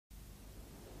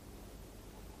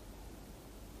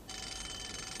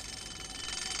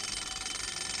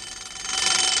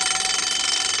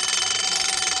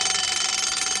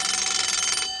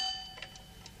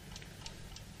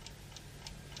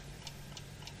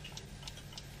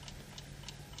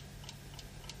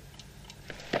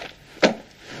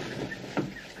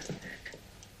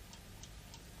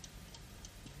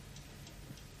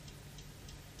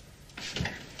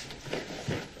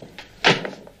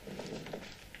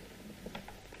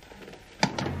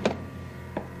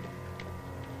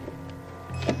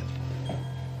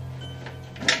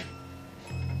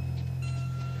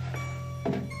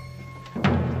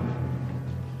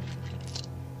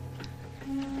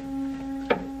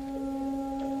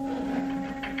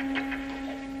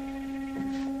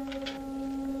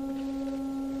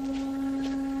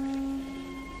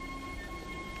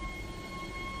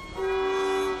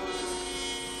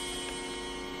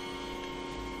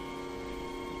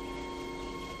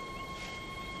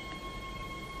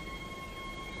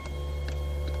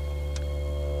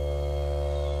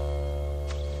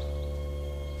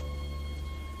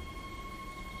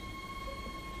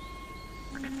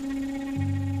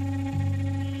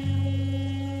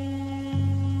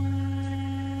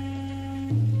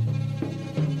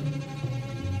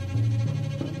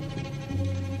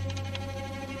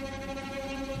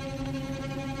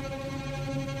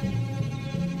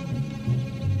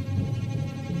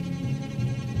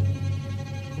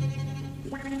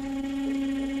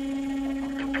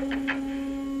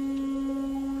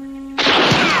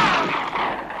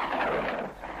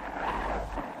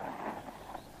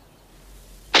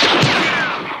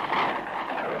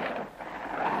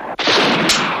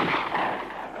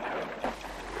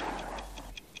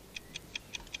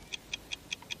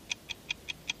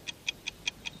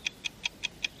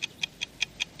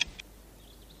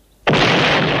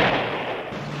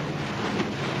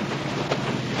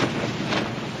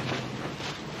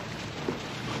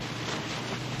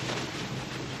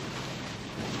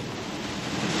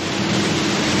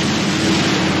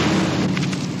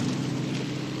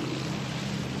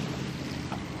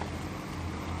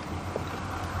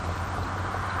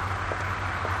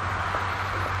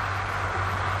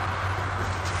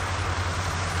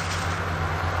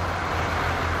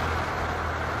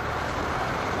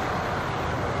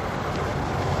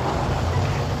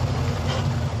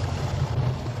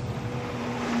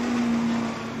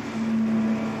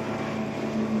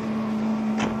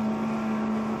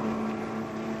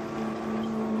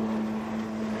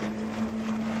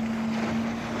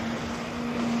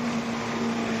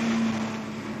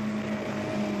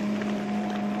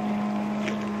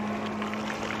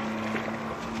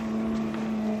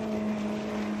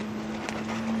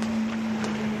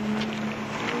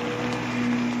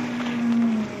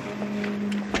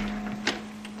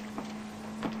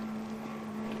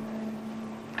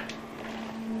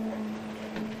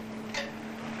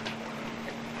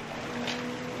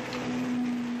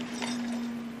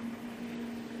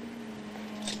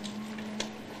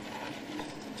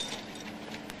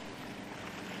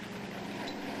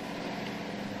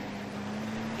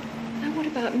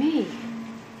about me?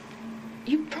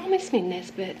 You promised me,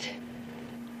 Nesbit.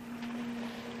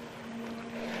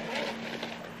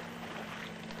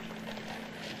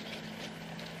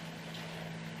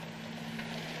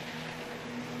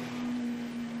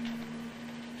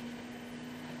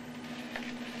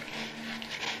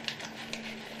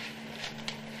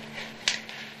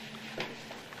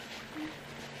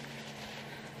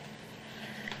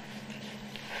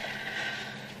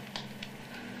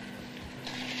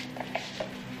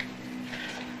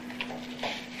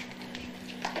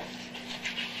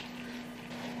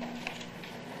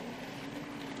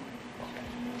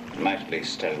 Might at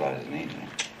least sterilize it neatly.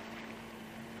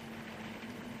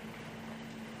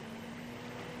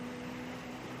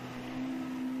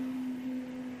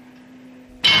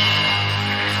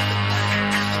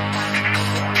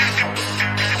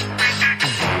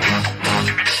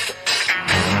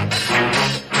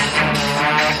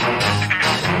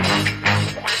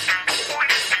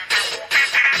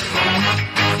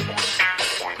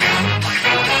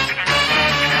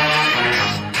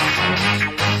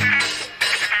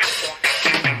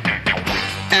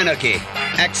 Anarchy,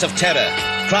 acts of terror,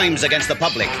 crimes against the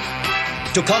public.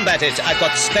 To combat it, I've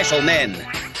got special men.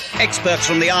 Experts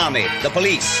from the army, the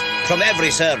police, from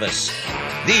every service.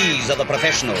 These are the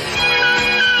professionals.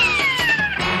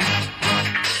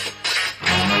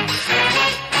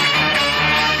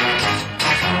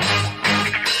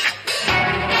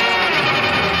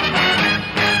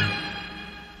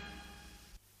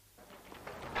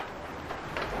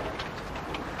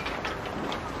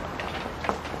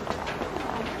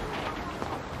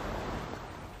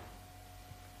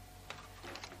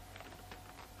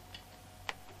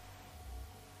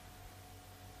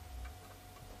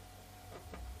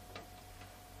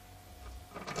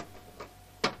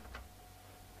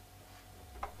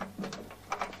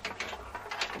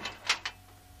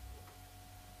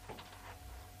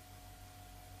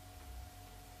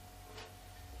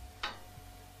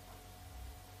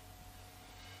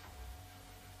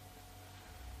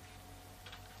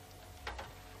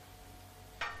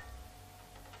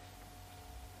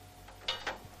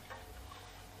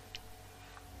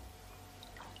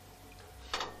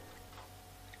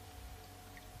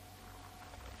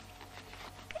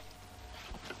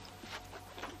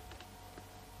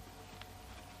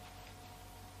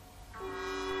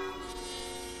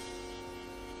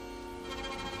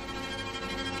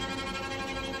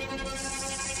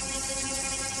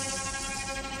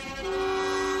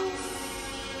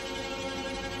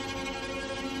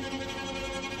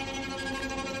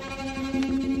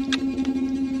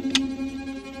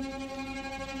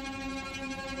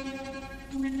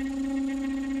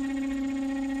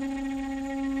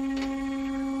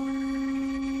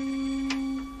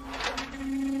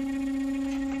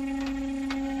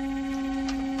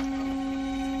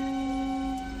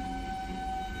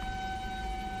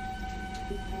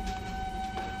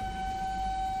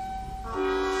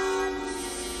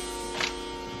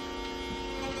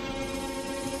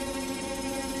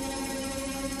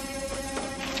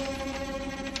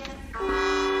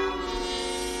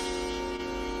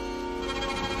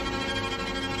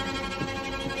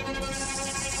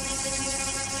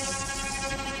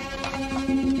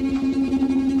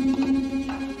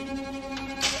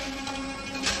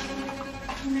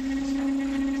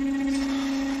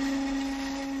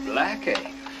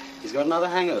 Blackie. He's got another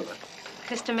hangover.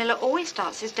 Mr. Miller always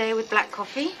starts his day with black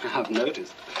coffee. I've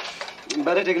noticed.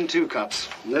 Better take him 2 cups.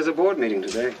 There's a board meeting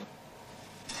today.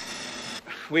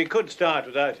 We could start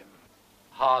without him.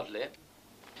 Hardly.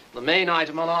 The main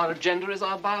item on our agenda is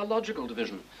our biological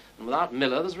division. And without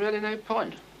Miller, there's really no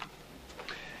point.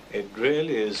 It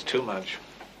really is too much.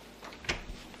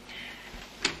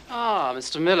 Ah,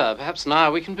 Mr. Miller, perhaps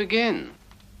now we can begin.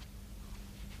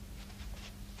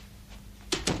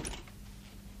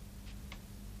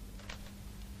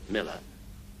 Miller.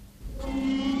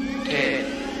 Ted,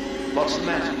 what's the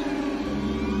matter?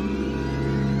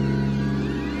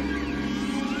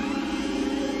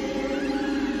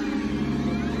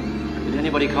 Did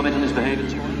anybody comment on his behavior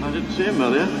this morning? I didn't see him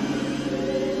earlier.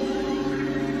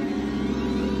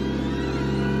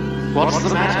 What's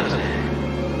the matter?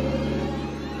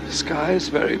 The sky is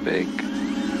very big.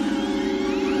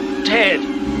 Ted!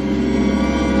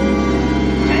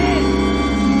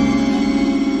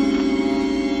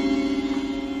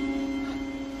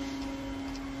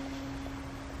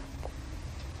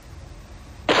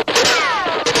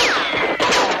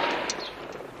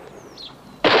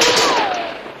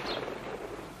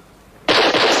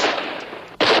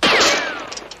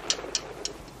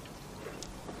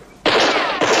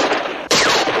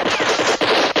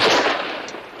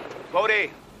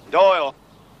 Doyle,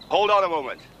 hold on a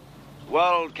moment.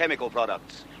 World Chemical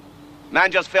Products.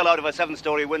 Man just fell out of a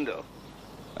 7-story window.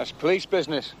 That's police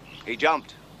business. He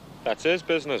jumped. That's his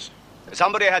business.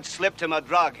 Somebody had slipped him a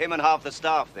drug, him and half the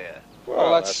staff there.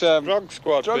 Well, that's drug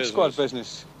squad drug business. squad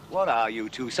business. What are you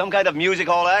two, some kind of music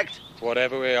hall act?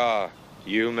 Whatever we are,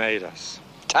 you made us.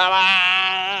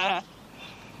 Ta-da!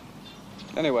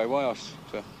 Anyway, why us,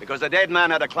 sir? Because the dead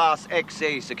man had a Class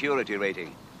XA security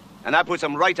rating. And that puts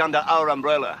him right under our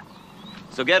umbrella.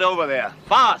 So get over there,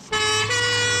 fast!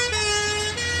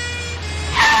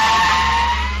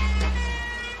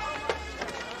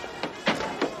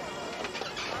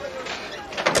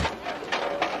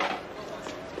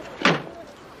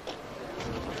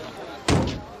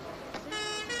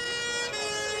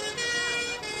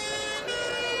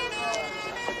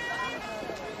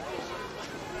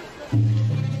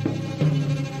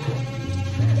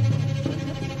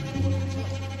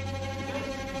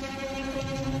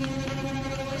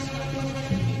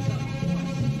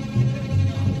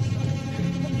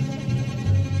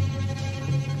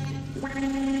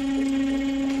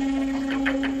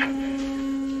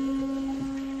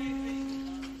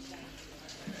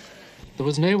 There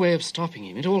was no way of stopping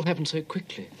him. It all happened so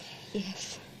quickly.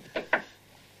 Yes.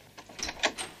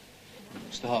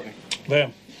 Mr. Harvey.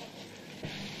 There.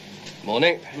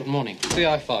 Morning. Good morning.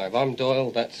 CI5. I'm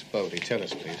Doyle. That's Bodie. Tell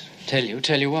us, please. Tell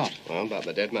you what? Well, about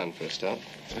the dead man for a start.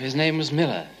 His name was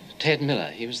Miller. Ted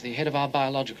Miller. He was the head of our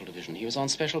biological division. He was on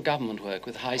special government work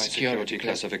with high security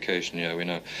classification, yeah, we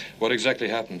know. What exactly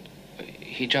happened?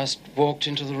 He just walked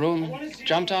into the room,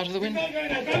 jumped out of the window.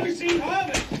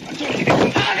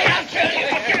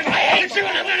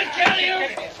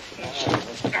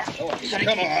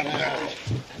 Come on.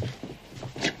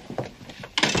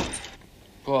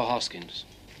 Poor Hoskins.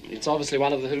 It's obviously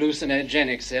one of the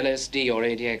hallucinogenics, LSD or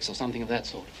ADX or something of that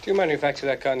sort. Do you manufacture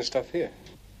that kind of stuff here?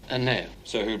 No.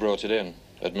 So who brought it in?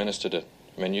 Administered it?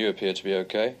 I mean, you appear to be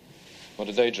okay. What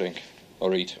did they drink?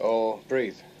 Or eat? Or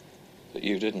breathe? That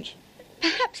you didn't?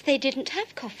 Perhaps they didn't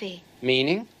have coffee.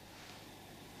 Meaning?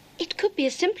 It could be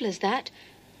as simple as that.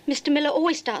 Mr. Miller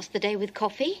always starts the day with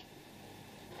coffee.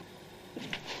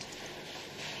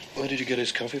 Where did you get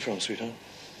his coffee from, sweetheart?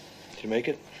 Did you make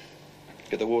it?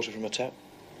 Get the water from a tap?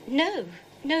 No,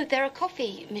 there are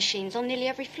coffee machines on nearly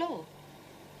every floor.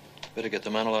 Better get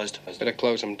them analysed. Better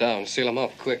close them down. Seal them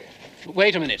off, quick.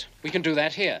 Wait a minute. We can do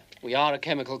that here. We are a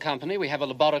chemical company. We have a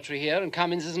laboratory here, and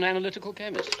Cummins is an analytical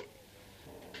chemist.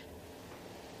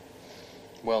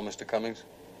 Well, Mr. Cummings?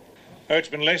 Oh, it's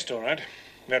been laced all right.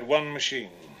 We had one machine.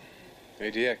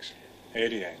 ADX.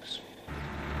 ADX.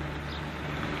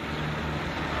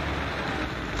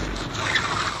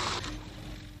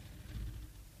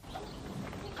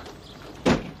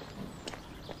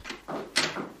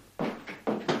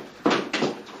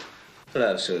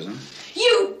 Hello, Susan.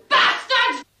 You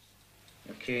bastard!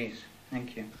 Your keys.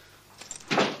 Thank you.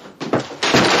 You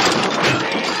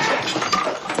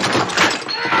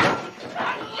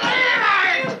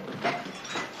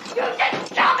didn't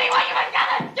tell me what you were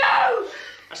gonna do!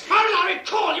 As far as I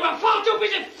recall, you were far too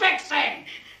busy fixing.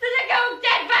 There's a girl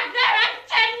dead back there and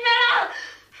Ted Miller!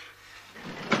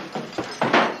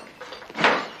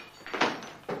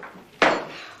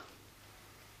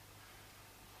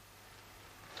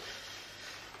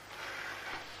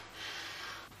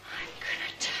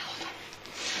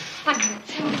 I'm gonna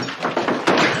tell them.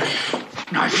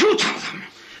 Now, if you tell them,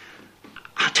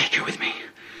 I'll take you with me.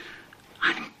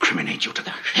 I'll incriminate you to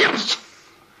the hilt.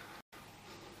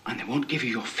 And they won't give you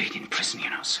your fate in prison, you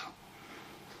know, so.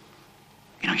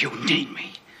 You know, you need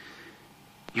me.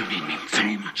 You need me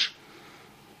very much.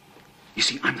 You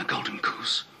see, I'm the golden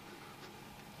goose.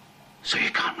 So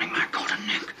you can't wring my golden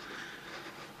neck.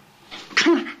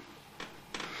 Come on.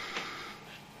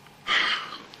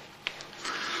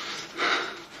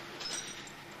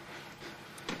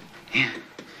 Here.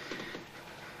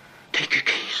 Take your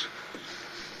keys.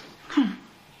 Come on.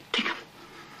 Take them.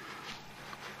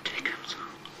 Take them.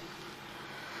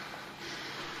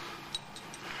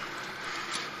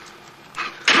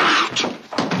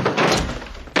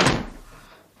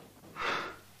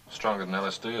 Stronger than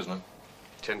LSD, isn't it?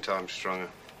 10 times stronger.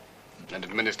 And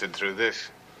administered through this.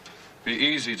 Be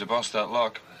easy to bust that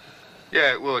lock.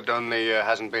 Yeah, it would, only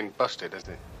hasn't been busted, has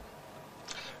it?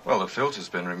 Well, the filter's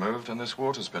been removed and this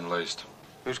water's been laced.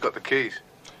 Who's got the keys?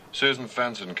 Susan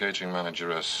Fenton, catering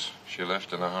manageress. She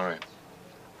left in a hurry.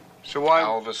 So why...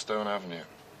 Alverstone Avenue.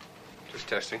 Just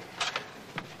testing.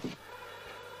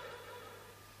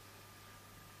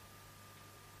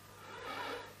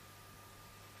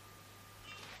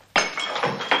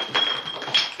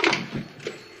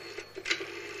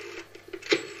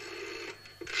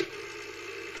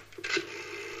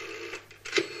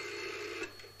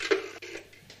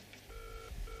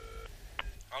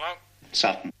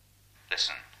 Sutton.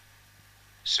 Listen,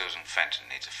 Susan Fenton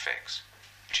needs a fix.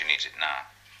 She needs it now,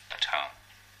 at home.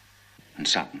 And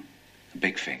Sutton, a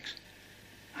big fix.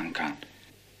 Uncut.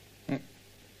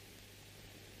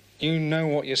 You know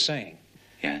what you're saying?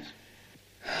 Yes.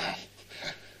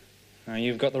 Now,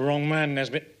 you've got the wrong man,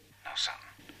 Nesbit. No, Sutton.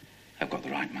 I've got the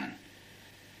right man.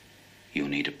 You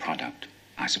need a product.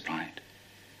 I supply it.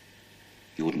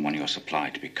 You wouldn't want your supply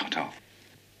to be cut off.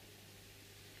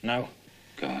 No.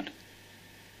 Good.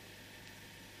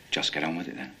 Just get on with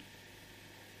it then.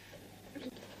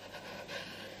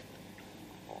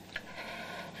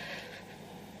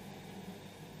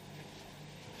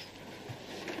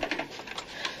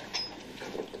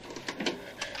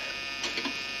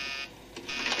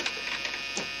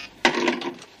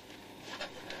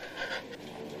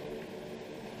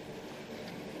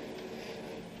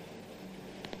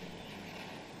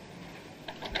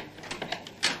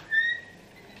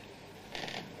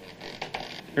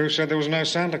 Who said there was no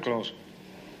Santa Claus?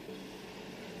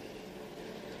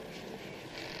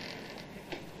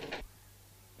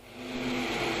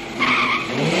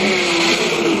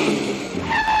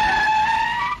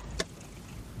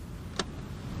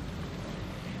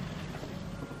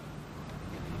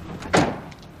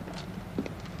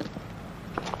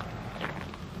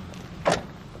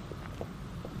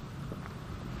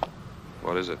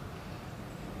 What is it?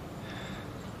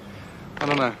 I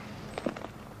don't know.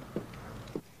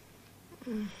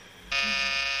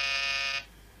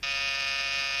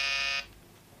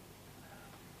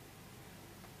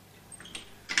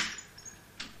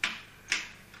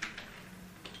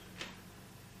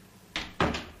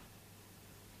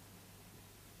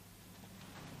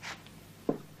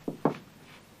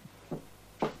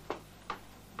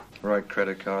 Right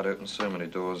credit card opens so many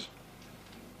doors.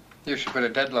 You should put a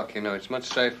deadlock, you know. It's much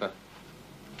safer.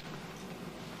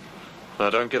 Now,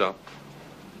 don't get up.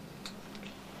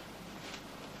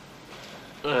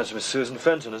 That's Miss Susan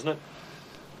Fenton, isn't it?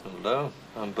 Hello,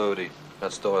 I'm Bodie.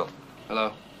 That's Doyle.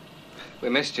 Hello. We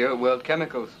missed you at World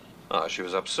Chemicals. Ah, she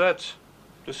was upset.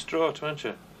 Distraught, weren't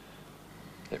you?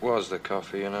 It was the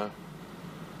coffee, you know.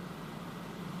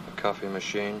 The coffee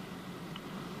machine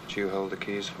that you hold the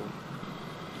keys for.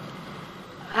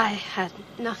 I had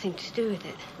nothing to do with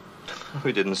it.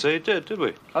 We didn't say it did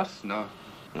we? Us? No.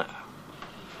 No.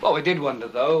 What we did wonder,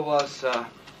 though, was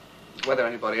whether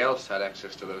anybody else had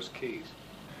access to those keys.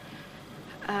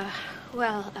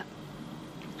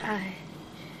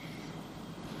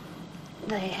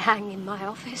 They hang in my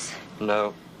office.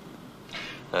 No.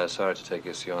 Sorry to take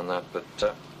issue on that, but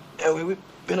yeah, we've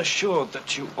been assured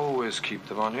that you always keep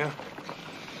them on you.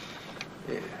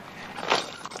 Yeah.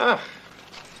 Ah.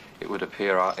 It would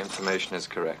appear our information is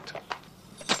correct.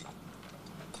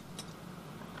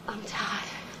 I'm tired.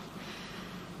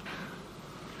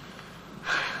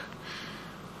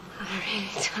 I'm really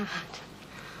tired.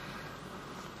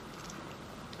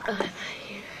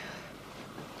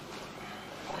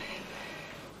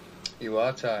 You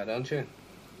are tired, aren't you?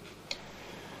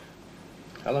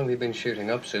 How long have you been shooting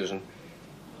up, Susan?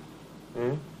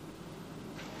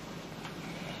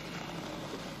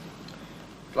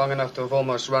 Long enough to have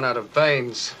almost run out of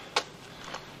veins.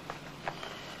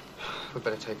 We'd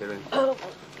better take her in. Oh,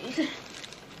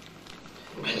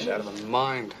 She's out of her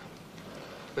mind.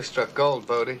 We struck gold,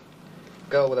 Bodie.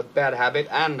 Girl with a bad habit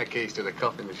and the keys to the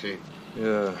coffee machine.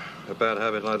 Yeah, a bad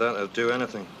habit like that will do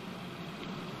anything.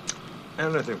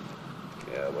 Anything.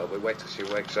 Yeah, well, we wait till she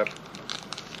wakes up.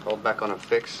 Hold back on her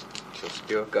fix. She'll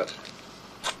spew her guts.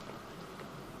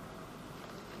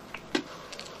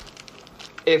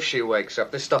 If she wakes up,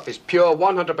 this stuff is pure,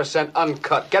 100%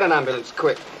 uncut. Get an ambulance,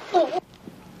 quick.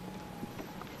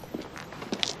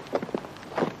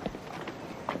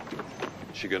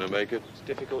 She gonna make it? It's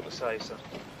difficult to say, sir.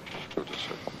 Difficult to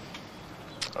say.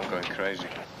 I'm going crazy.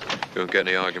 You won't get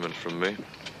any argument from me.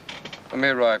 When we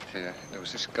arrived here, there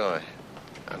was this guy,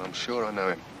 and I'm sure I know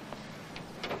him.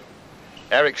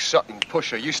 Eric Sutton,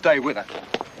 pusher. You stay with her.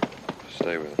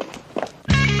 Stay with her.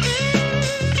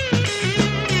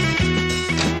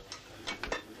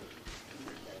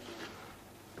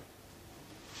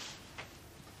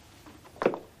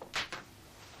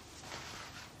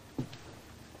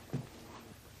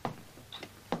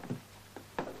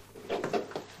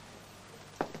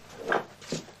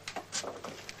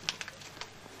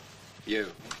 You.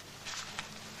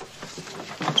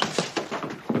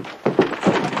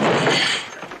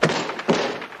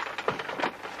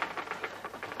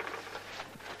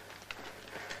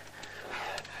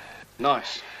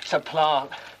 Nice. It's a plant.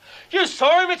 You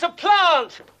saw him, it's a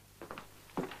plant!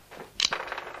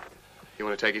 You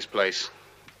want to take his place?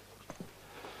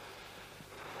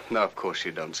 No, of course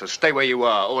you don't. So stay where you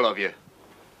are, all of you.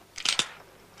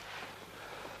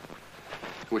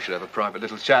 We should have a private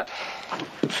little chat.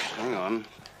 Hang on.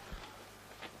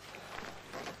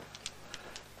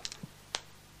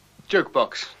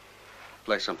 Jukebox.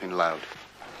 Play something loud.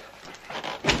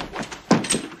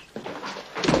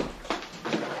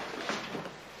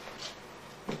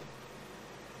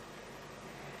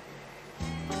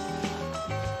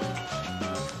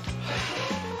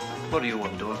 What do you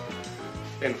want, Dawn?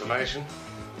 Information.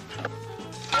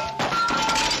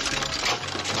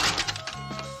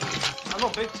 I'm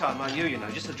not big time like you know.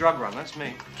 Just a drug run, that's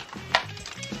me.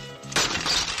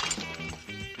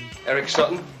 Eric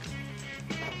Sutton.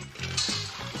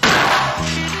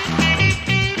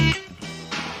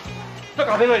 Look,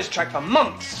 I've been on his track for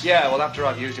months. Yeah, well, after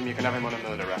I've used him, you can have him on a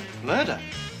murder rap. Murder?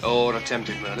 Or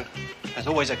attempted murder. There's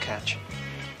always a catch.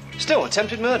 Still,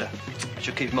 attempted murder. I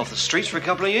should keep him off the streets for a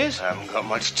couple of years. I haven't got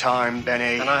much time,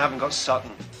 Benny. And I haven't got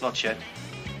Sutton. Not yet.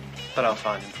 But I'll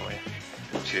find him for you.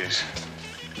 Cheers.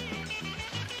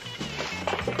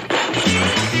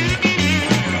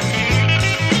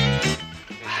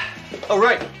 Oh,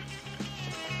 right.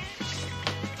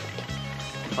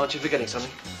 Aren't you forgetting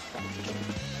something?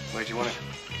 Where do you want it?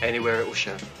 Anywhere it will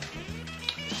show.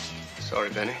 Sorry,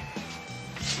 Benny.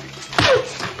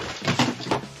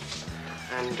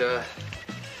 And,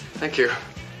 thank you.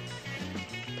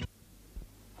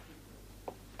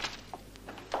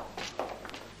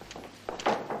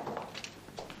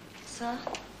 Sir?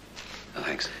 Oh,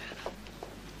 thanks.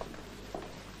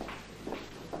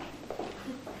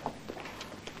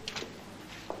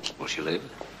 Will she live?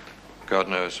 God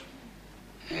knows.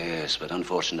 Yes, but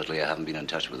unfortunately I haven't been in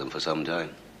touch with them for some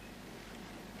time.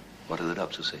 What do the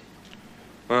doctors say?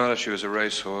 Well, if she was a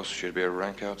racehorse, she'd be a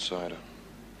rank outsider.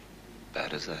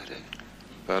 Bad as that, eh?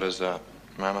 Bad as that.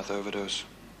 Mammoth overdose.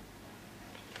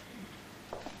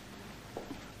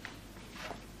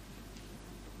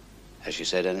 Has she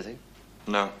said anything?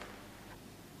 No.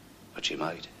 But she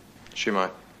might. She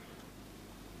might.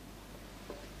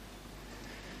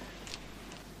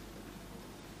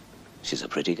 She's a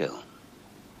pretty girl.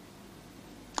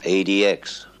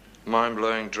 ADX.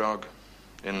 Mind-blowing drug.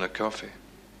 In the coffee.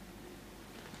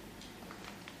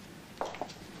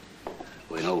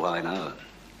 We know why now.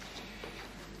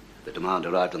 The demand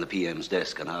arrived on the PM's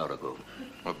desk an hour ago.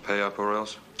 What, pay up or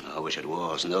else? I wish it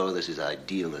was. No, this is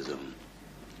idealism.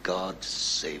 God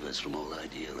save us from all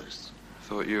idealists.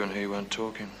 Thought you and he weren't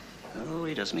talking. Oh,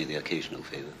 he does me the occasional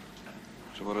favor.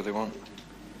 So what do they want?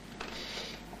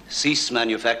 Cease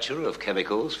manufacture of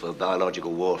chemicals for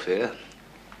biological warfare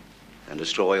and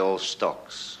destroy all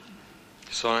stocks.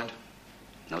 Signed?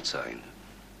 Not signed.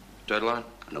 Deadline?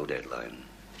 No deadline.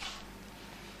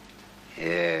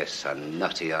 Yes, a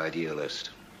nutty idealist.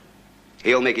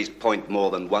 He'll make his point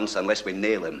more than once unless we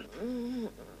nail him.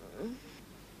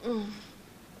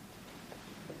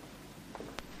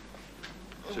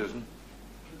 Susan?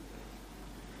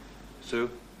 Sue?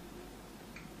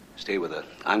 Stay with her.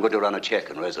 I'm going to run a check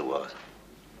on reservoirs.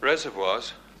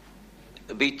 Reservoirs?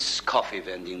 Beats coffee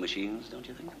vending machines, don't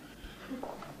you think?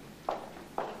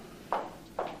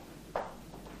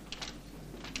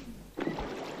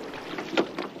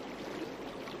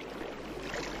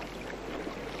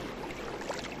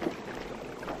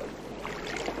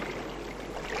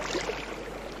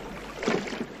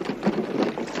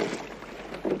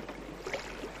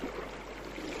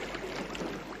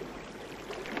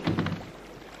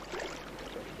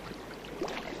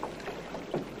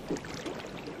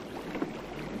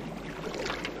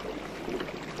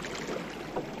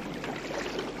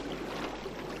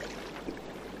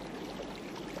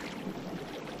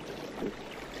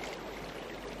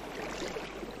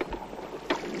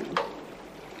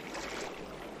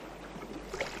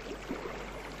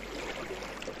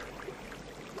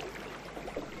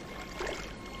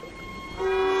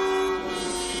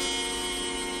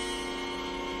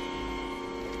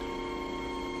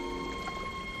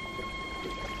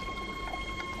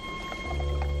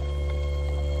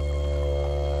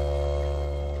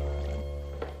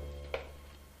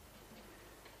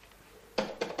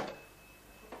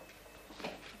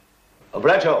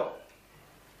 Bradshaw.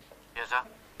 Yes, sir?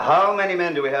 How many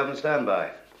men do we have on standby?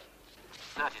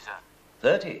 30, sir.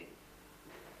 30.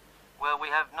 Well, we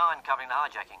have 9 covering the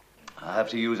hijacking. I'll have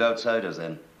to use outsiders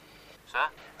then. Sir?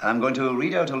 I'm going to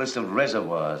read out a list of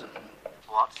reservoirs.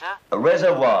 What, sir?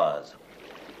 Reservoirs.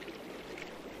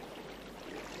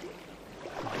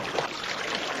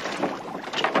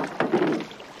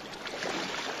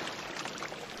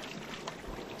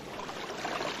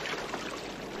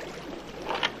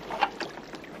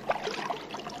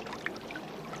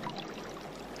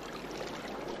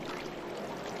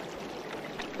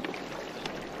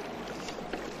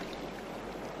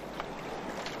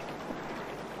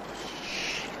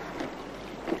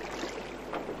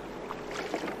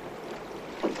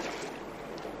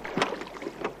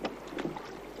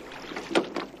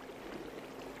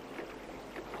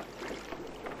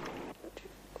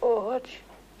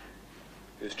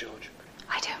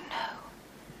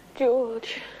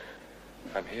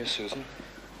 I'm here, Susan.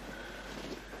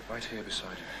 Right here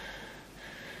beside you.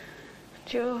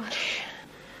 George.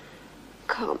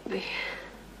 Can't be.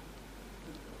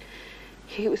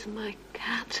 He was my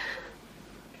cat.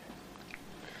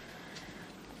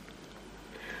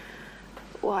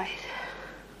 White.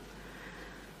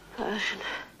 Persian.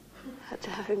 Had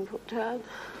to have him put down.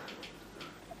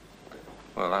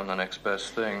 Well, I'm the next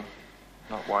best thing.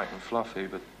 Not white and fluffy,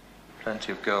 but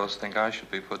plenty of girls think I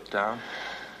should be put down.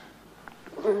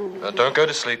 Don't go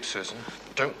to sleep, Susan.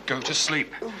 Don't go to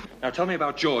sleep. Now tell me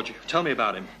about George. Tell me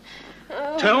about him.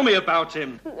 Tell me about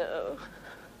him. No.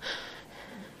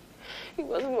 It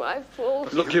wasn't my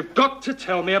fault. Look, you've got to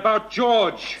tell me about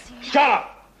George. Shut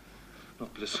up!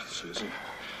 Look, listen, Susan.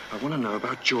 I want to know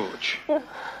about George.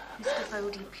 Mr.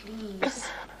 Bodie, please.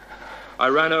 I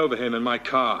ran over him in my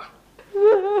car.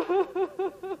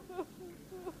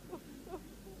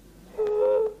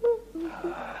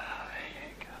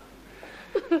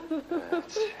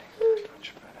 That's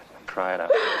much better. Cry it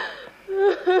out.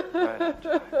 Cry it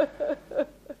out.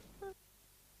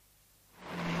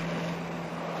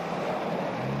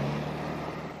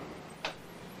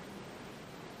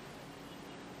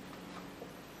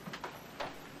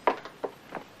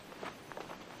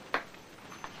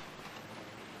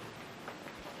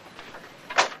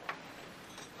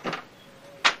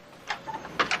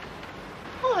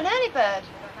 Oh, an early bird.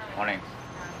 Morning.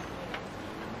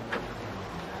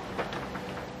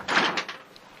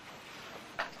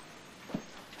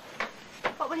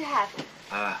 What will you have?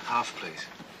 Half, please.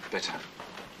 Bitter.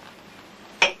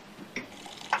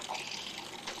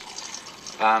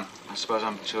 I suppose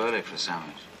I'm too early for a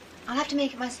sandwich. I'll have to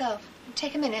make it myself.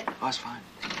 Take a minute. Oh, that's fine.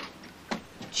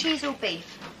 Cheese or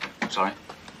beef? Sorry?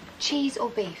 Cheese or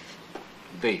beef?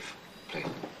 Beef, please.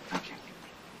 Thank you.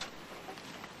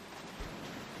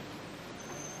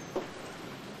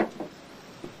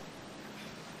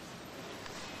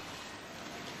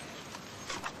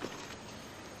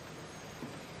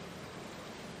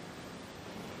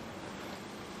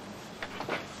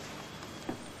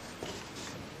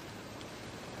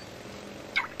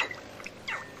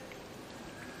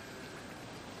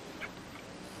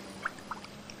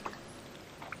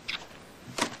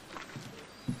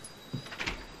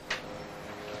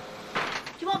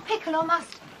 Do you want pickle or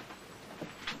mustard?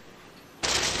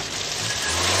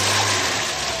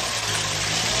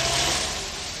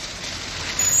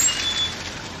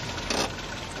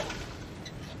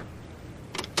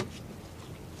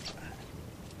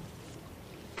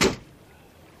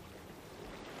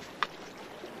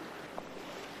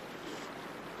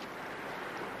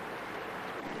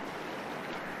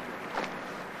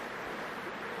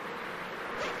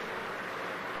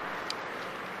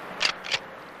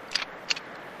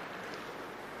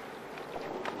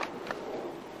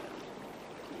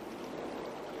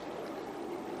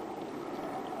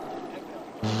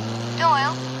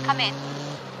 Doyle, come in.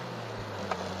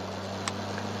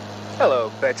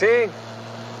 Hello, Betty.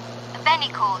 Benny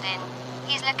called in.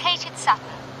 He's located Sutton.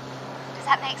 Does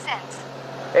that make sense?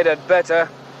 It had better.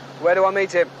 Where do I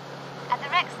meet him? At the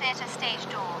Rex Theatre stage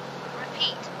door.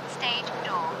 Repeat, stage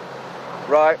door.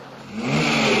 Right.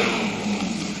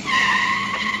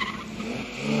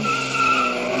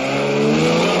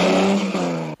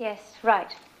 Yes,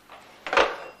 right.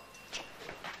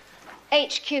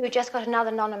 HQ just got another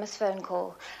anonymous phone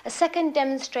call. A second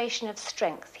demonstration of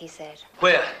strength, he said.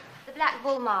 Where? The Black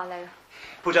Bull Marlow.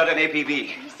 Put out an APB.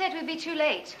 He said we'd be too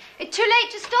late. It's too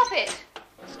late to stop it.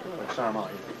 So am I.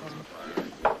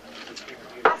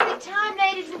 I say time,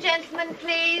 ladies and gentlemen,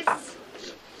 please.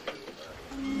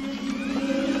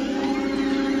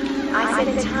 I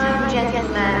said time,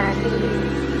 gentlemen, please.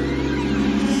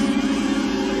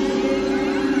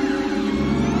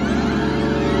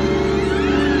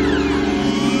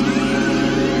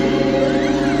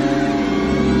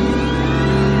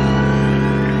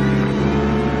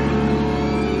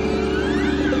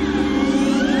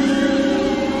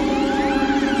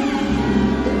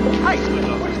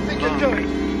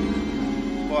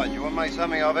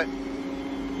 Something of it.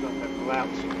 Don't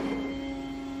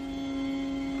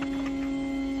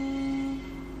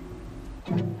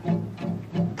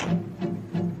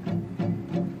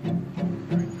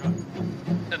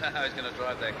know how he's going to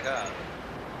drive that car.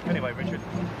 Anyway, Richard,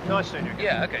 nice seeing you again.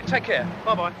 Yeah, okay. Take care.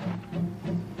 Bye-bye.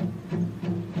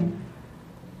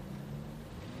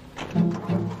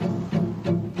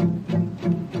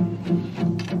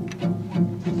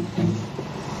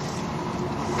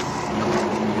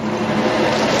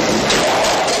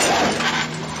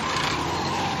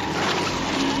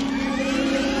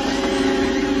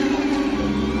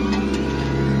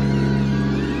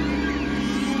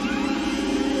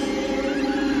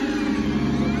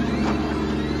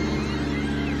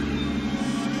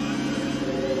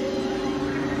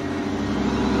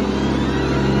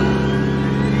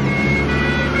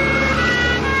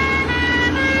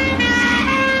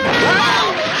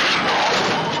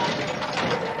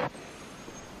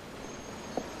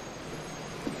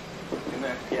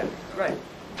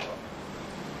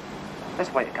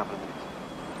 Let's wait a couple of minutes.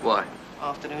 Why?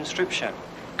 Afternoon strip show.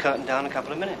 Curtain down a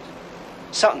couple of minutes.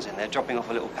 Sutton's in there dropping off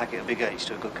a little packet of Big A's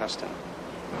to a good customer.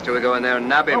 Shall we go in there and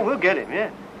nab him? Oh, we'll get him, yeah.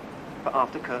 But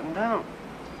after curtain down.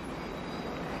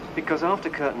 Because after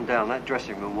curtain down, that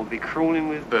dressing room will be crawling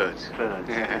with... Birds. Birds.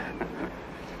 Yeah.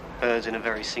 Birds in a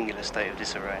very singular state of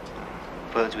disarray.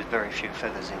 Birds with very few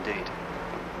feathers indeed.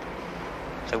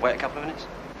 So wait a couple of minutes?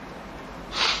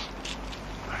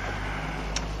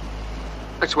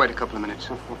 Let's wait a couple of minutes.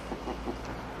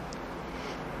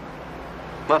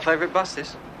 My favourite bus,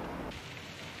 this.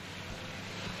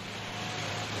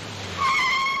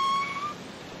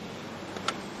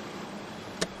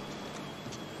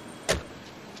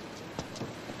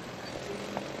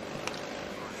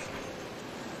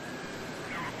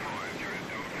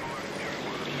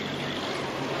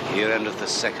 Here endeth the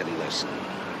second lesson. Did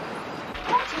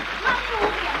you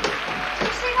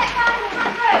see that guy in the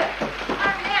front row?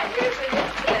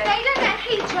 They don't get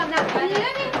heat on that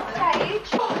balloon stage.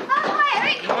 Oh, hi,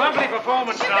 Eric. Lovely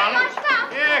performance, Should we darling. my stuff?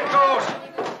 Yeah, of course.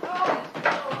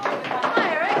 Hi,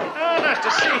 Eric. Oh, nice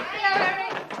to see you. Hello,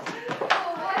 Eric.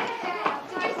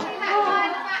 Did you see that guy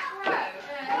in the back row?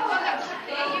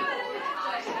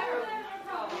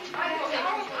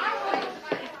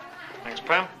 Thanks,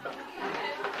 Pam.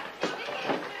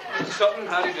 Mr. Sutton,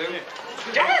 how do you do?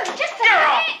 Oh, just a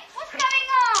minute. What's going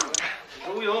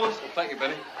on? All yours. Well, thank you,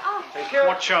 Benny. Oh,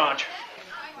 What charge?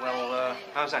 Well,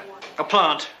 how's that? A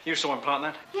plant. You saw him plant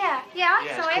that. yeah, I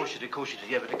saw of him. course you did, of course you did.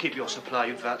 Yeah, but to keep your supply,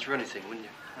 you'd vouch for anything, wouldn't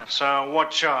you? So,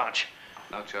 what charge?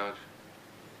 No charge.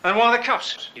 And why the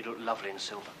cuffs? You look lovely in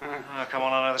silver. Oh, come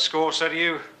on, I know the score, so do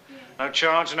you. No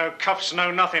charge, no cuffs, no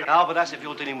nothing. Oh, but that's if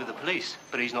you're dealing with the police.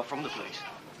 But he's not from the police.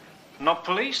 Not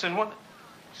police, then what?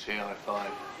 CI5.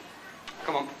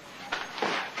 Come on.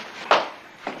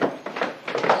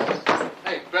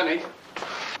 Hey, Benny.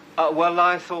 Well,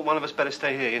 I thought one of us better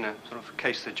stay here, you know, sort of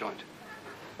case the joint.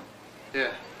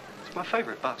 Yeah. It's my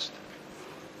favourite bust.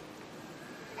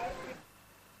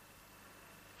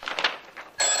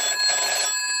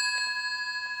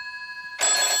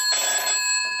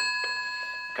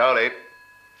 Cowley.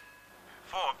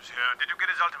 Forbes here. Did you get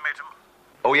his ultimatum?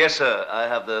 Oh, yes, sir. I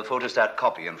have the photostat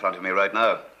copy in front of me right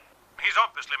now. He's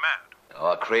obviously mad.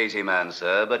 Oh, a crazy man,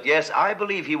 sir. But yes, I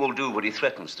believe he will do what he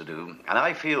threatens to do. And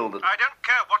I feel that... I don't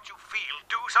care what you feel.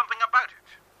 Do something about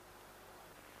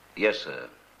it. Yes, sir.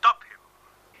 Stop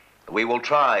him. We will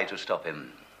try to stop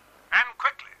him. And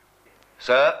quickly.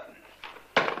 Sir?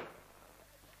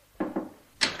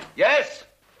 Yes?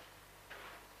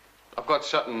 I've got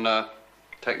Sutton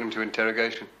taking him to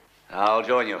interrogation. I'll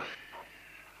join you.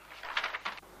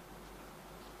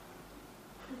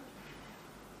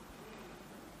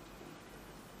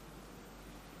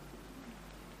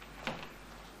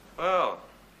 Well.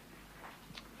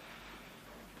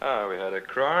 We had a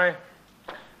cry,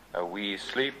 a wee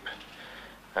sleep,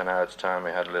 and now it's time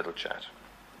we had a little chat.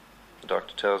 The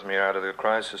doctor tells me you're out of the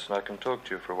crisis and I can talk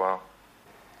to you for a while.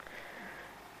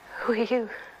 Who are you?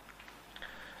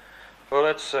 Well,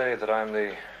 let's say that I'm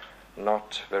the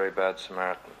not very bad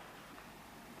Samaritan.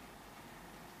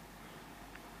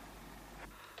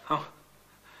 Oh.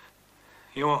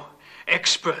 You're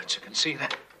experts, I can see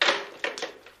that.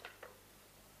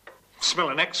 Smell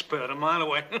an expert a mile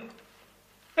away.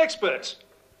 Experts.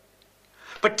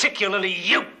 Particularly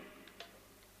you.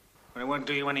 It won't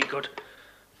do you any good.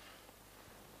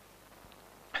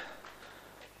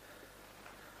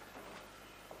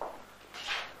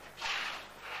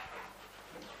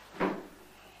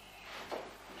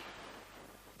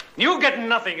 You get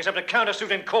nothing except a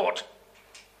countersuit in court.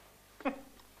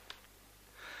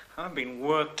 I've been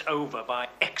worked over by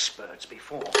experts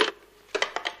before.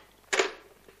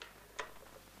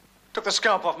 Took the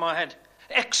scalp off my head.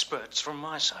 Experts from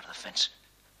my side of the fence.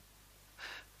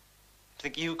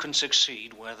 Think you can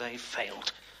succeed where they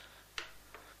failed.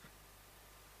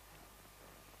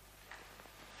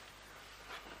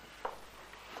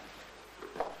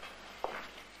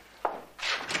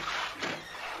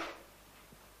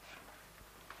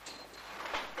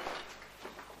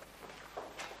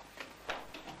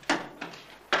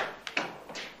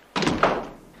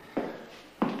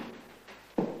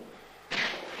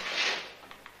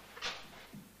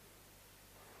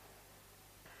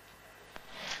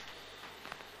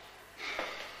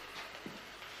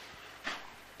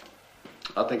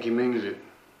 I think he means it.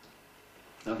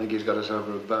 I think he's got us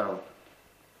over a barrel.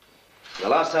 The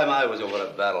last time I was over a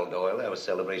barrel, Doyle, I was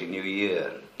celebrating New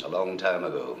Year, a long time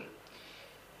ago.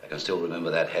 I can still remember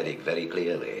that headache very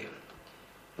clearly.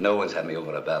 No one's had me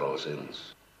over a barrel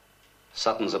since.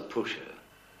 Sutton's a pusher.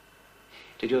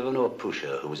 Did you ever know a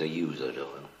pusher who was a user,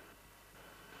 Doyle?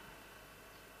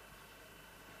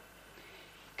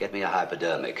 Get me a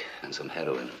hypodermic and some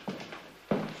heroin.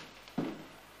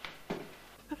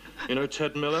 You know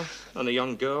Ted Miller and the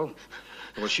young girl?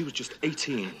 Well, she was just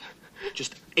 18.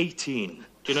 Just 18.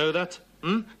 Do you know that?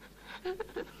 Hmm?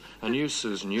 And you,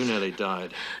 Susan, you nearly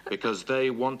died because they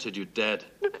wanted you dead.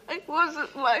 It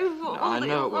wasn't my fault. I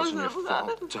know it wasn't your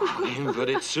fault, darling, but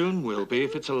it soon will be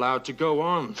if it's allowed to go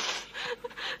on.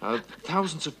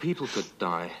 Thousands of people could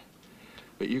die,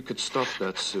 but you could stop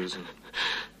that, Susan.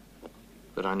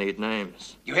 But I need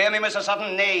names. You hear me, Mr.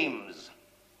 Sutton? Names.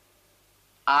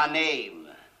 Our name.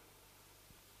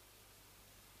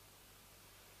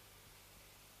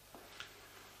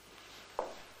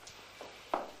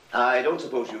 I don't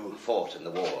suppose you fought in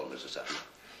the war, Mr. Sutton.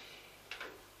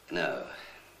 No.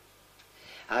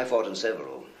 I fought in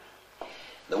several.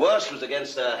 The worst was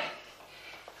against a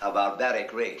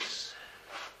barbaric race.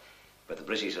 But the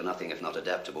British are nothing if not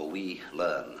adaptable. We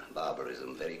learn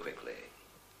barbarism very quickly.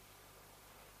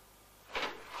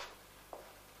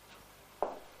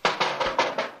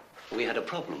 We had a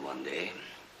problem one day.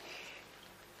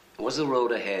 Was the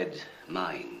road ahead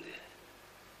mined?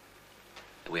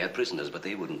 We had prisoners, but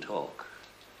they wouldn't talk.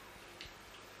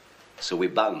 So we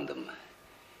bound them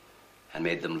and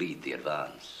made them lead the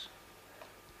advance.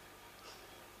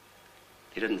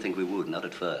 They didn't think we would, not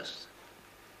at first.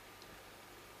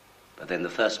 But then the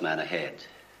first man ahead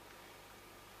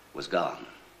was gone.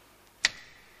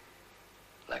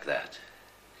 Like that.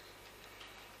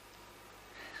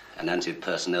 An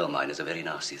anti-personnel mine is a very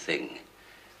nasty thing,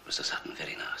 Mr. Sutton,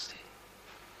 very nasty.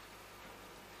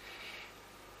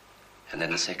 And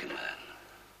then the second man.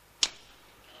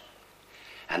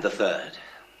 And the third.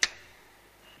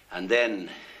 And then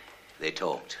they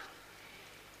talked.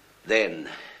 Then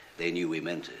they knew we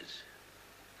meant it.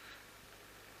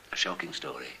 A shocking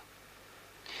story.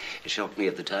 It shocked me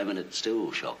at the time, and it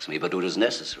still shocks me, but it was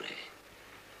necessary.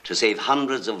 To save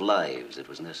hundreds of lives, it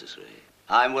was necessary.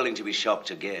 I'm willing to be shocked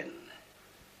again,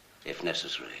 if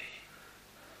necessary.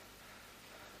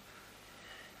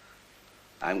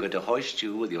 I'm going to hoist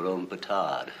you with your own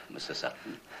petard, Mr.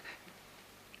 Sutton.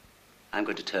 I'm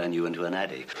going to turn you into an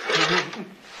addict.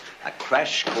 A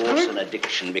crash course in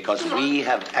addiction, because we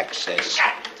have access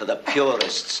to the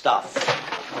purest stuff.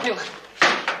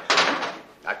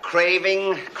 A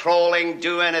craving, crawling,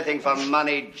 do anything for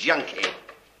money junkie.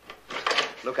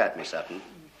 Look at me, Sutton.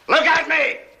 Look at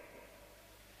me!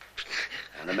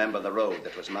 And remember the road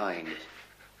that was mined.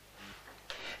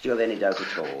 Do you have any doubt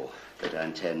at all that I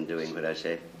intend doing what I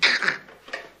say?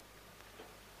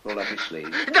 Roll up your sleeve.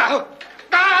 No!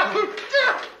 No!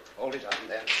 Hold it up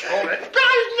there. Hold it.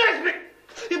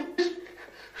 Nesbit!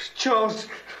 Charles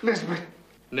Nesbit.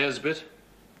 Nesbit?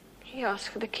 He asked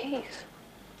for the keys.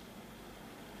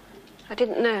 I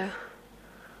didn't know.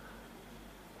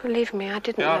 Believe me, I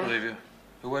didn't know. Yeah, I believe you.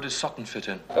 But where does Sutton fit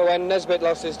in? Oh, when Nesbit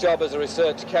lost his job as a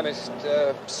research chemist,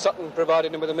 Sutton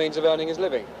provided him with the means of earning his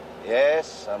living.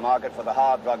 Yes, a market for the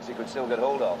hard drugs he could still get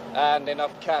hold of. And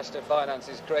enough cash to finance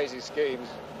his crazy schemes.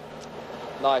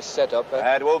 Nice setup,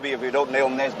 eh? It will be if you don't nail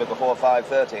Nesbit before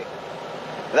 5:30.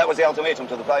 That was the ultimatum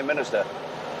to the Prime Minister.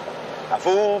 A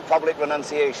full public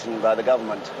renunciation by the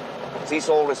government. Cease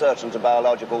all research into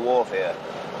biological warfare.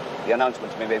 The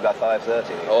announcement to be made by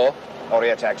 5:30. Or he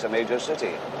attacks a major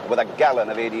city with a gallon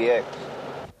of ADX.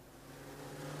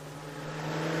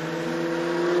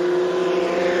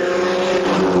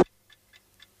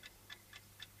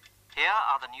 Here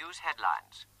are the news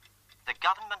headlines. The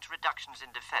government reductions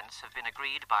in defence have been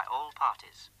agreed by all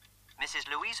parties.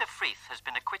 Mrs. Louisa Freeth has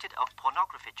been acquitted of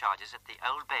pornography charges at the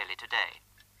Old Bailey today.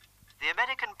 The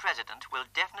American president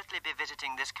will definitely be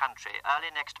visiting this country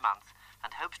early next month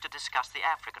and hopes to discuss the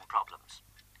African problems.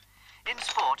 In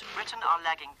sport, Britain are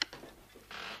lagging...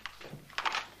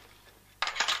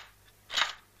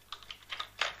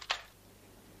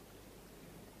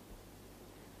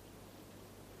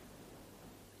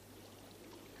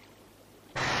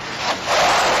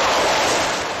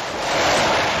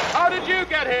 How did you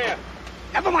get here?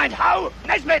 Never mind how.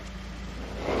 Nesbit!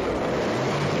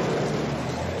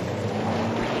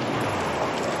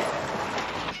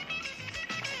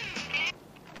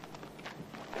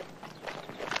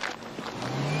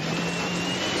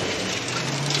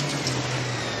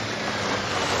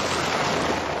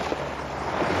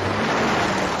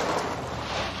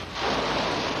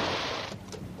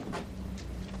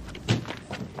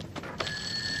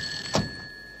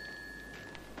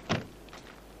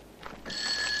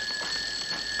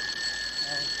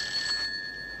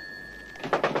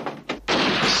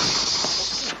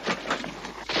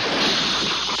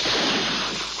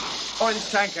 Orange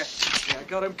tanker. Yeah,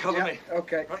 got him. Cover me.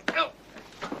 Okay. Right.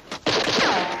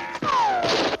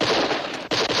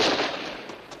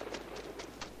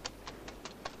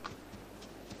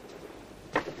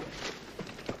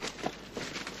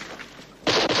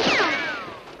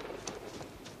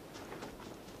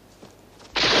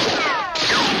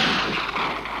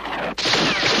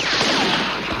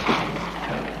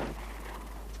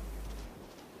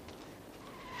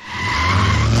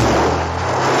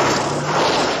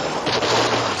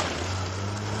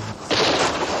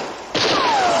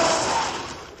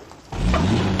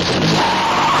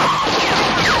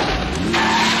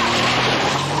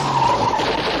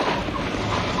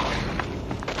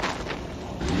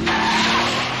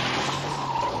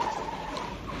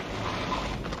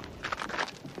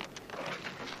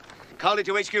 Cowley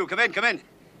to HQ. Come in, come in.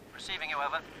 Receiving you,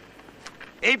 over.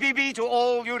 APB to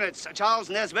all units. Charles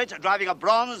Nesbitt, driving a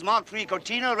bronze Mark III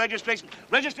Cortina, registration.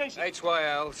 Registration.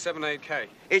 HYL 78K.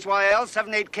 HYL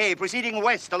 78K, proceeding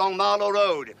west along Marlow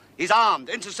Road. He's armed.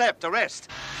 Intercept. Arrest.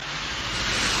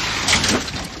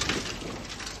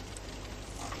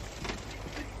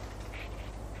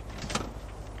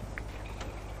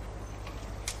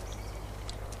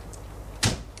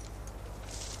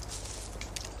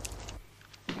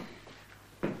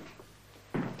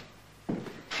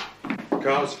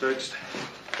 Car's fixed.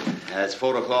 It's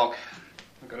 4 o'clock.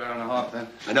 Like an hour and a half, then.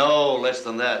 No, less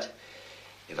than that.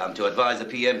 If I'm to advise the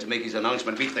PM to make his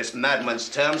announcement meet this madman's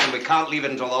terms, then we can't leave it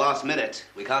until the last minute.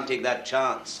 We can't take that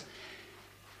chance.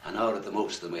 An hour at the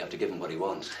most, then we have to give him what he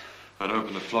wants. And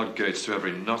open the floodgates to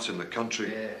every nut in the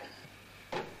country. Yeah.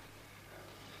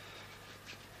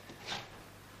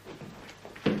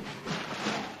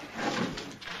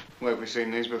 Where have we seen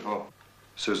these before?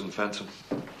 Susan Fenton.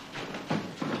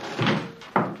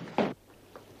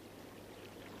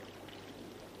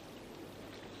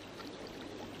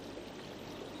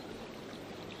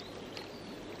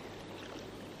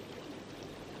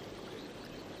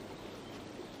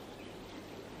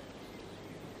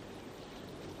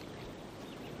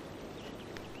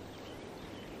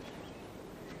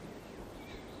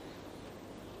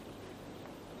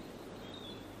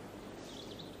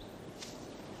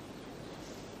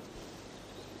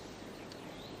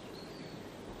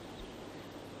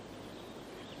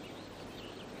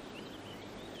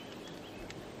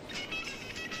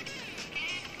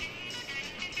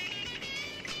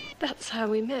 That's how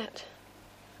we met.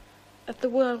 At the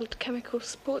World Chemical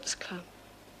Sports Club.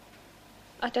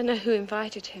 I don't know who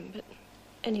invited him, but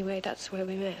anyway, that's where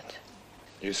we met.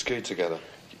 You skied together?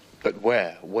 But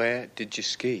where? Where did you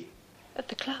ski? At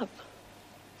the club.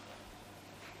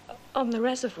 On the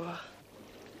reservoir.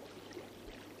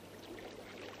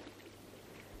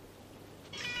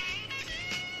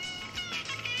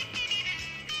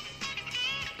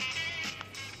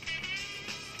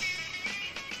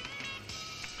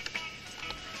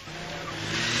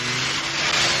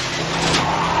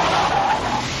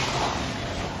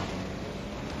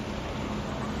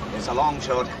 It's a long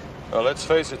shot. Well, let's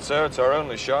face it, sir, it's our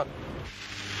only shot.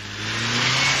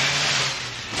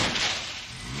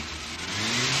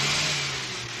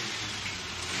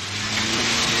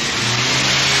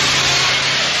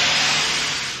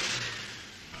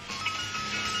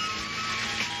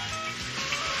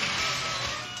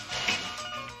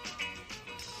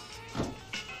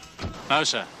 No,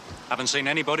 sir. Haven't seen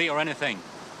anybody or anything.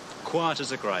 Quiet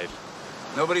as a grave.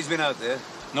 Nobody's been out there.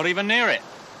 Not even near it.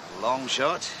 Long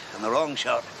shot and the wrong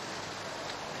shot.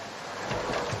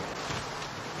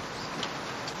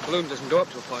 Balloon doesn't go up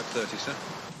till 5:30, sir.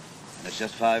 And it's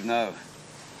just 5 now.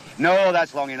 No,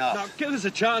 that's long enough. Now, give us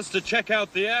a chance to check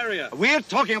out the area. We're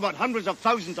talking about hundreds of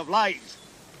thousands of lives.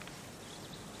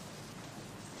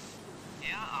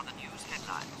 Here are the news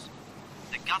headlines.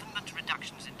 The government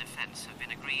reductions in defense have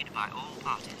been agreed by all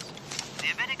parties.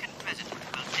 The American president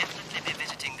will definitely be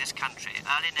visiting this country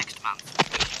early next month.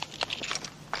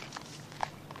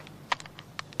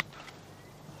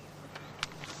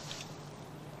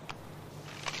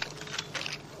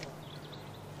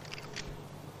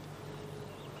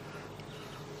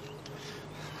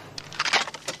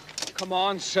 Come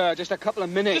on, sir. Just a couple of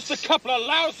minutes. Just a couple of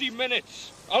lousy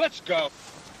minutes. Oh, let's go.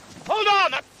 Hold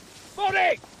on!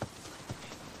 Body!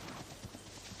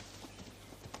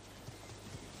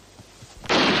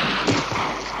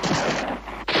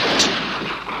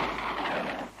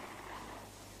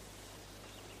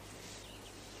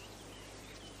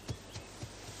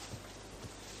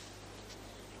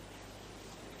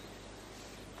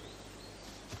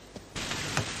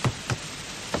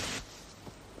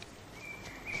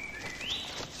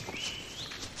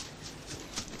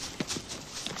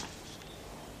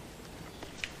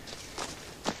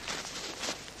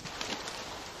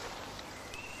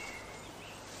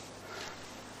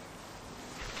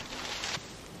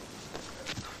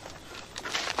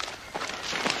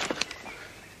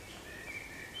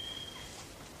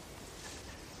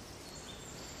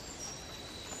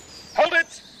 Hold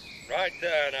it! Right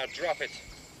there, now drop it.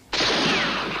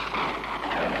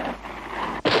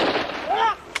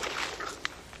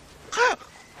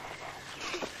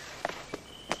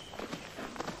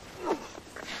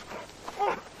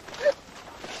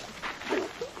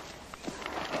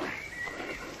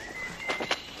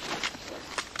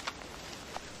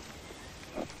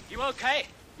 You okay?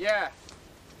 Yeah.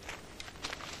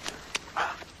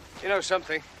 You know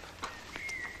something?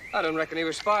 I don't reckon he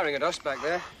was firing at us back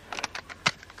there.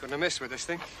 Couldn't have missed with this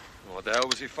thing. What the hell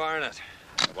was he firing at?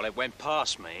 Well, it went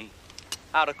past me.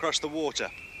 out across the water.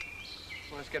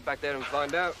 Well, let's get back there and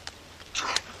find out.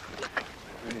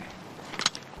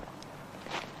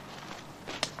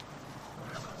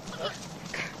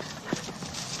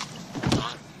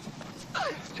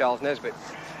 Charles Nesbitt.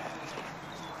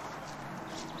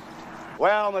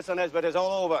 Well, Mr. Nesbitt, it's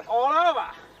all over. All over?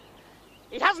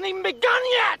 It hasn't even begun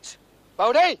yet!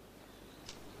 Bodie!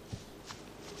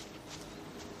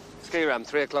 Ski ram,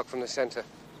 3 o'clock from the centre.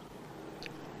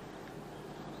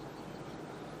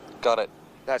 Got it.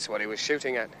 That's what he was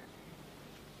shooting at.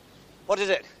 What is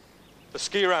it? The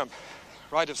ski ramp.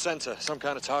 Right of centre. Some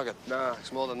kind of target. No,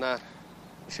 it's more than that.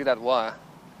 You see that wire?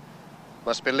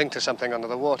 Must be linked to something under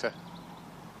the water.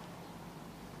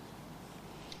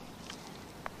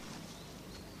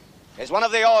 It's one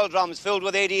of the oil drums filled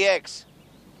with ADX.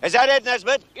 Is that it,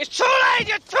 Nesbitt? It's too late!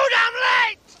 You're too damn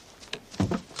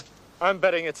late! I'm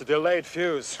betting it's a delayed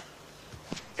fuse.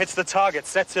 Hits the target,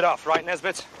 sets it off, right,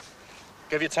 Nesbitt?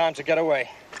 Give you time to get away.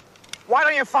 Why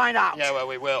don't you find out? Yeah, well,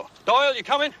 we will. Doyle, you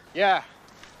coming? Yeah.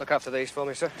 Look after these for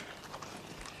me, sir.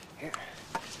 Here.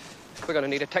 We're going to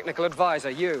need a technical advisor.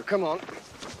 You, come on.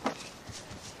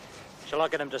 Shall I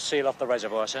get him to seal off the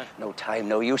reservoir, sir? No time,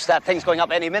 no use. That thing's going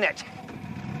up any minute.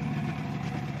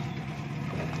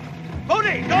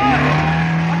 Moody! Doyle!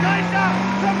 A guy's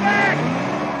down! Come back!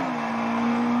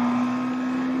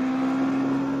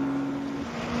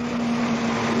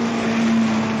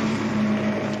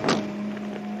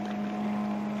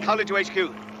 Cowley to HQ.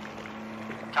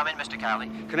 Come in, Mr. Cowley.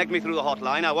 Connect me through the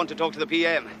hotline. I want to talk to the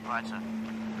PM. Right, sir.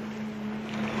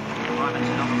 Prime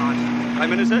Minister on the line, sir. Prime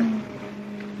Minister?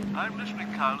 I'm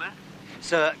listening, Cowley.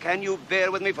 Sir, can you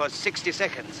bear with me for 60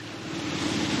 seconds?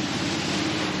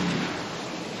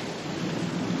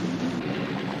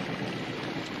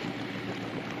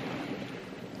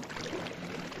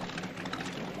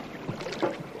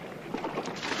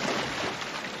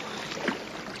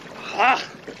 Ah!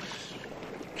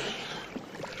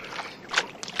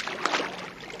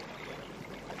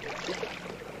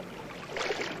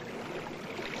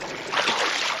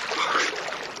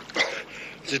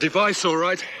 The device, all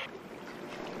right?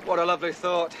 What a lovely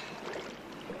thought.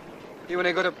 You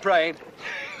any good at praying?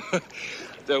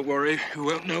 Don't worry, we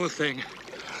won't know a thing.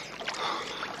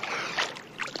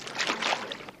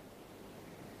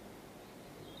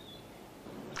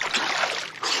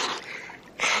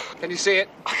 Can you see it?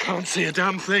 I can't see a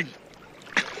damn thing.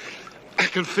 I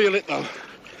can feel it, though.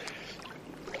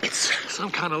 It's some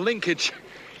kind of linkage.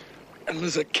 And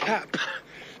there's a cap.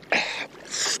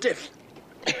 It's stiff.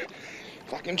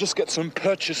 If I can just get some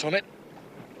purchase on it.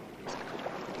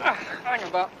 Hang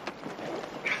about.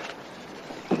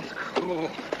 Oh.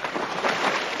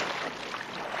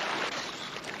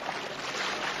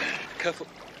 Careful.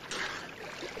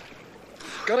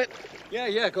 Got it?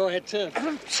 Yeah, go ahead, turn.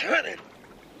 I'm turning.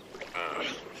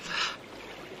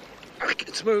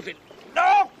 It's moving.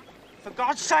 No! For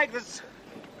God's sake, there's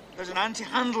an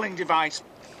anti-handling device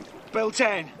built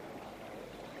in.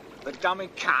 The dummy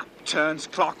cap turns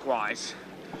clockwise.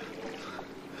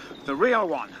 The real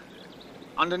one,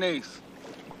 underneath,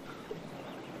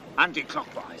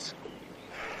 anti-clockwise.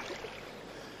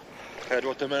 Heard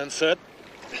what the man said?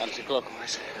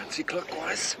 Anti-clockwise.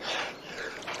 Anti-clockwise.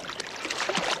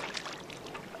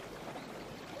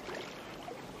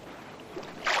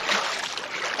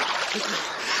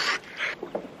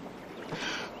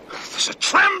 There's a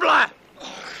trembler!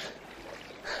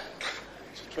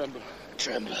 It's a trembler.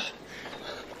 Trembler.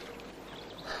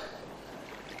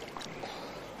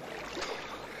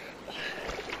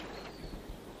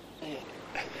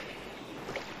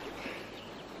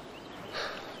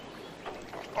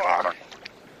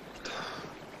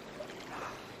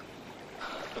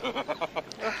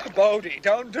 Bodie,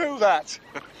 don't do that.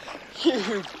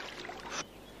 You...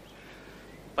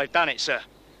 They've done it, sir.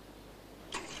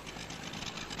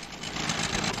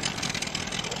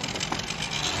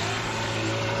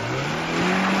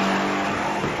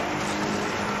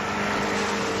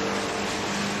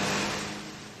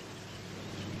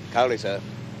 Cowley, sir.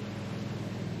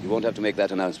 You won't have to make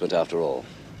that announcement after all.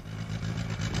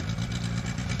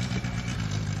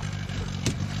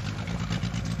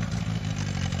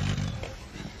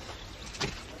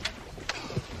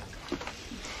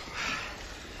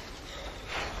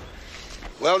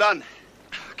 Well done.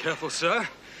 Careful, sir.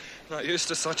 Not used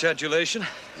to such adulation.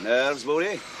 Nerves,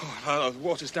 Bodie? Oh, no, the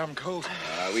water's damn cold.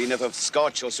 We enough of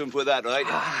scotch or something with that, right?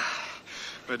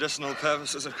 Medicinal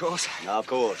purposes, of course. Of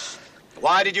course.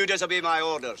 Why did you disobey my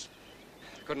orders?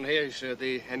 Couldn't hear you, sir.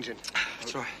 The engine.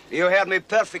 That's right. You heard me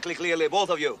perfectly clearly, both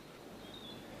of you.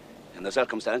 In the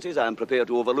circumstances, I'm prepared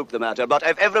to overlook the matter, but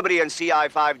if everybody in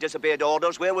CI5 disobeyed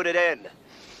orders, where would it end?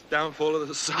 downfall of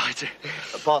the society.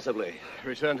 Possibly.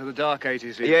 Return to the Dark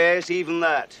Ages. Yes, even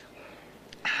that.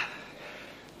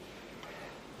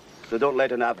 So don't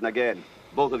let it happen again.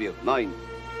 Both of you, mind.